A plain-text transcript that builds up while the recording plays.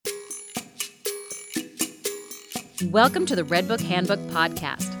Welcome to the Redbook Handbook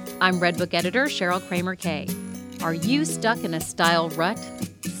Podcast. I'm Redbook editor Cheryl Kramer Kay. Are you stuck in a style rut?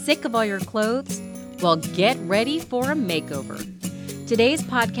 Sick of all your clothes? Well, get ready for a makeover. Today's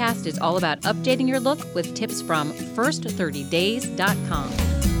podcast is all about updating your look with tips from first30days.com.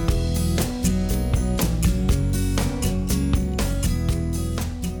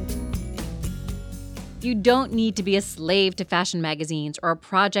 You don't need to be a slave to fashion magazines or a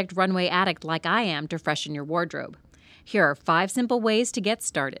Project Runway addict like I am to freshen your wardrobe. Here are 5 simple ways to get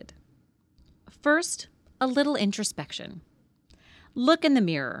started. First, a little introspection. Look in the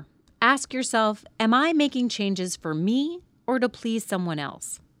mirror. Ask yourself, am I making changes for me or to please someone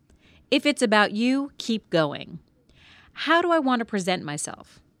else? If it's about you, keep going. How do I want to present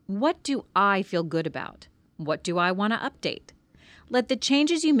myself? What do I feel good about? What do I want to update? Let the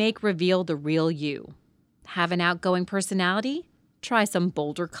changes you make reveal the real you. Have an outgoing personality? Try some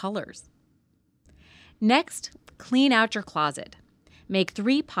bolder colors. Next, clean out your closet. Make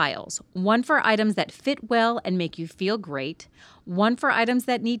 3 piles, one for items that fit well and make you feel great, one for items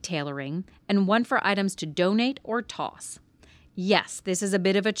that need tailoring, and one for items to donate or toss. Yes, this is a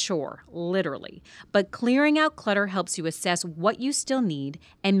bit of a chore, literally, but clearing out clutter helps you assess what you still need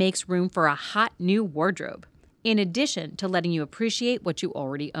and makes room for a hot new wardrobe, in addition to letting you appreciate what you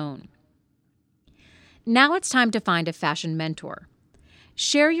already own. Now it's time to find a fashion mentor.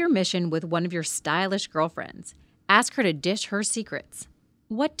 Share your mission with one of your stylish girlfriends. Ask her to dish her secrets.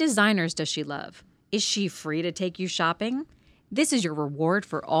 What designers does she love? Is she free to take you shopping? This is your reward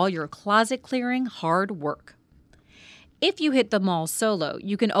for all your closet-clearing hard work. If you hit the mall solo,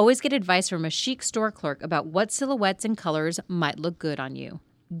 you can always get advice from a chic store clerk about what silhouettes and colors might look good on you.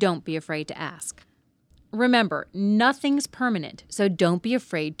 Don't be afraid to ask. Remember, nothing's permanent, so don't be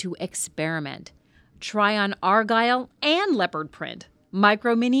afraid to experiment. Try on argyle and leopard print,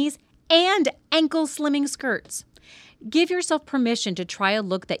 micro minis, and ankle slimming skirts. Give yourself permission to try a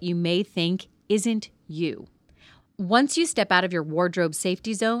look that you may think isn't you. Once you step out of your wardrobe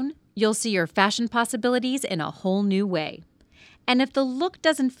safety zone, you'll see your fashion possibilities in a whole new way. And if the look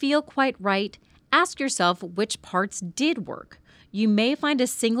doesn't feel quite right, ask yourself which parts did work. You may find a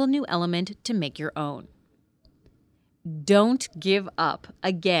single new element to make your own. Don't give up.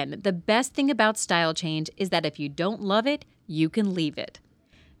 Again, the best thing about style change is that if you don't love it, you can leave it.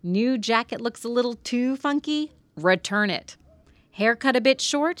 New jacket looks a little too funky? Return it. Haircut a bit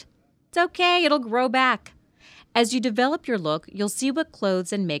short? It's okay, it'll grow back. As you develop your look, you'll see what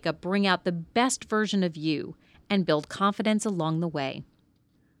clothes and makeup bring out the best version of you and build confidence along the way.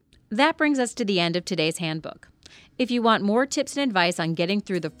 That brings us to the end of today's handbook. If you want more tips and advice on getting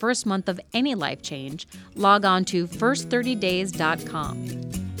through the first month of any life change, log on to first30days.com.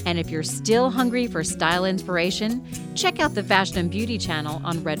 And if you're still hungry for style inspiration, check out the Fashion and Beauty channel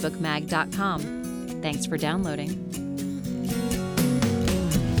on redbookmag.com. Thanks for downloading.